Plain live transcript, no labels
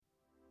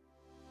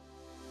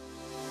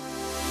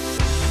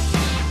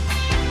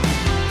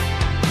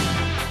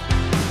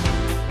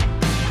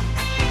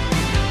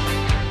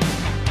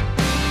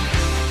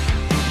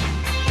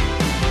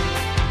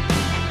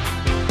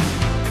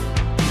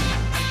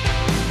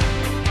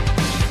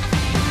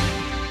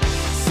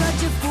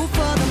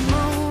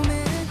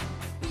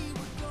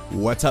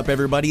What's up,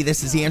 everybody?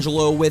 This is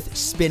Angelo with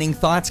Spinning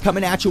Thoughts,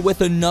 coming at you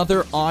with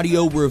another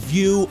audio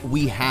review.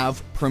 We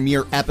have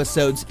premiere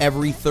episodes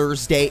every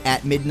Thursday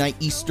at midnight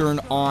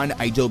Eastern on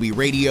Adobe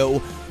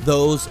Radio.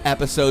 Those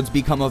episodes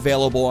become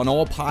available on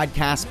all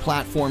podcast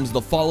platforms the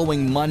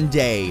following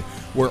Monday.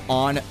 We're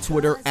on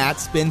Twitter at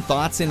Spin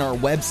Thoughts, and our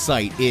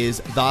website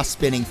is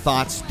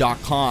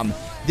thespinningthoughts.com.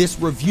 This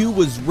review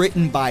was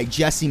written by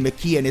Jesse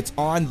McKee, and it's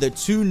on the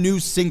two new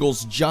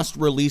singles just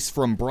released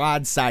from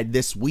Broadside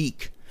this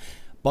week.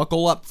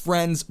 Buckle up,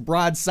 friends.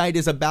 Broadside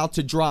is about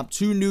to drop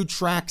two new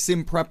tracks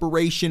in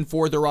preparation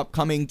for their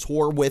upcoming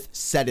tour with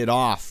Set It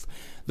Off.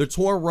 The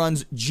tour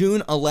runs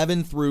June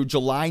 11 through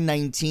July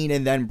 19,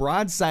 and then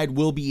Broadside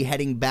will be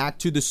heading back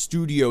to the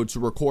studio to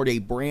record a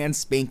brand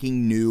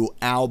spanking new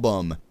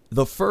album.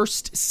 The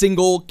first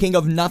single, King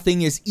of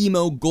Nothing, is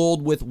emo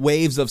gold with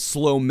waves of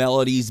slow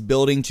melodies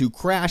building to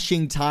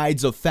crashing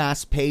tides of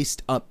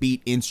fast-paced,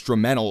 upbeat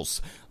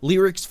instrumentals.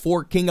 Lyrics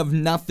for King of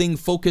Nothing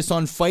focus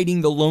on fighting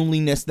the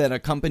loneliness that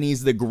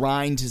accompanies the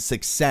grind to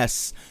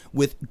success,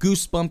 with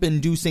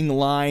goosebump-inducing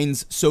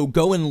lines, so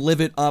go and live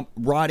it up,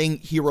 rotting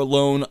here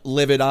alone,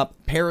 live it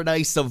up,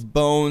 paradise of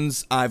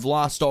bones, I've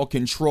lost all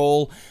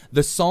control.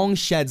 The song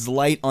sheds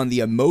light on the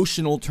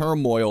emotional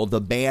turmoil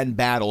the band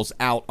battles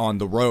out on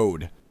the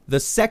road. The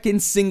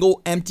second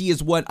single, Empty,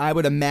 is what I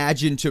would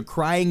imagine to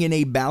crying in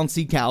a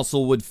bouncy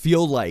castle would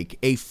feel like.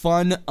 A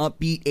fun,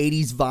 upbeat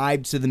 80s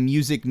vibe to the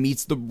music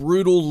meets the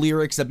brutal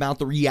lyrics about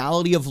the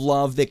reality of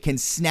love that can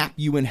snap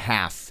you in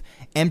half.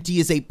 Empty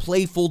is a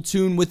playful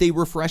tune with a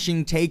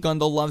refreshing take on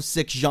the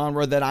lovesick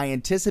genre that I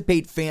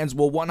anticipate fans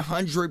will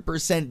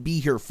 100% be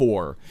here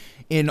for.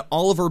 In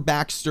Oliver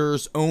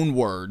Baxter's own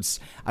words,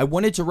 I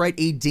wanted to write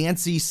a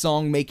dancey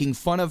song making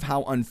fun of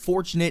how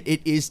unfortunate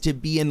it is to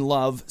be in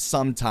love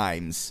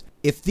sometimes.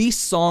 If these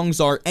songs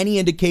are any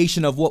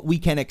indication of what we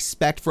can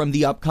expect from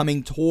the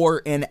upcoming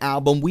tour and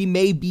album, we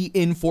may be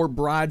in for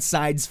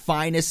Broadside's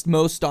finest,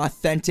 most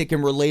authentic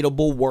and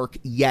relatable work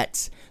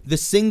yet. The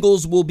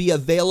singles will be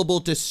available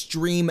to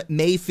stream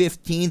May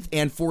 15th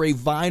and for a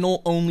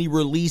vinyl-only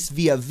release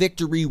via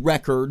Victory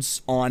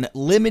Records on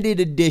limited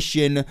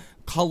edition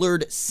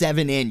colored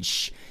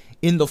 7-inch.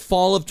 In the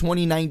fall of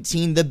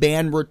 2019, the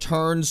band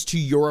returns to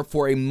Europe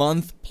for a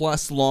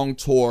month-plus long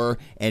tour,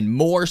 and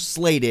more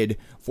slated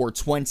for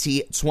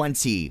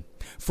 2020.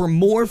 For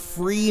more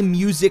free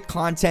music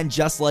content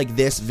just like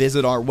this,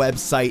 visit our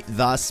website,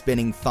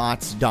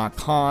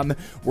 thespinningthoughts.com.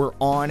 We're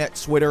on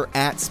Twitter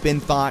at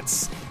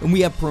SpinThoughts, and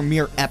we have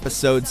premiere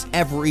episodes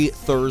every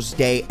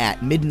Thursday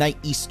at midnight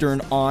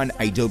Eastern on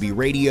Adobe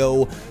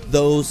Radio.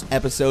 Those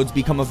episodes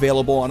become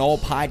available on all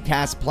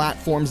podcast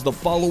platforms the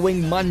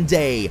following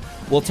Monday.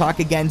 We'll talk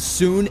again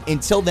soon.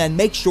 Until then,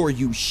 make sure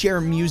you share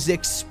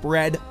music,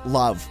 spread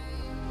love.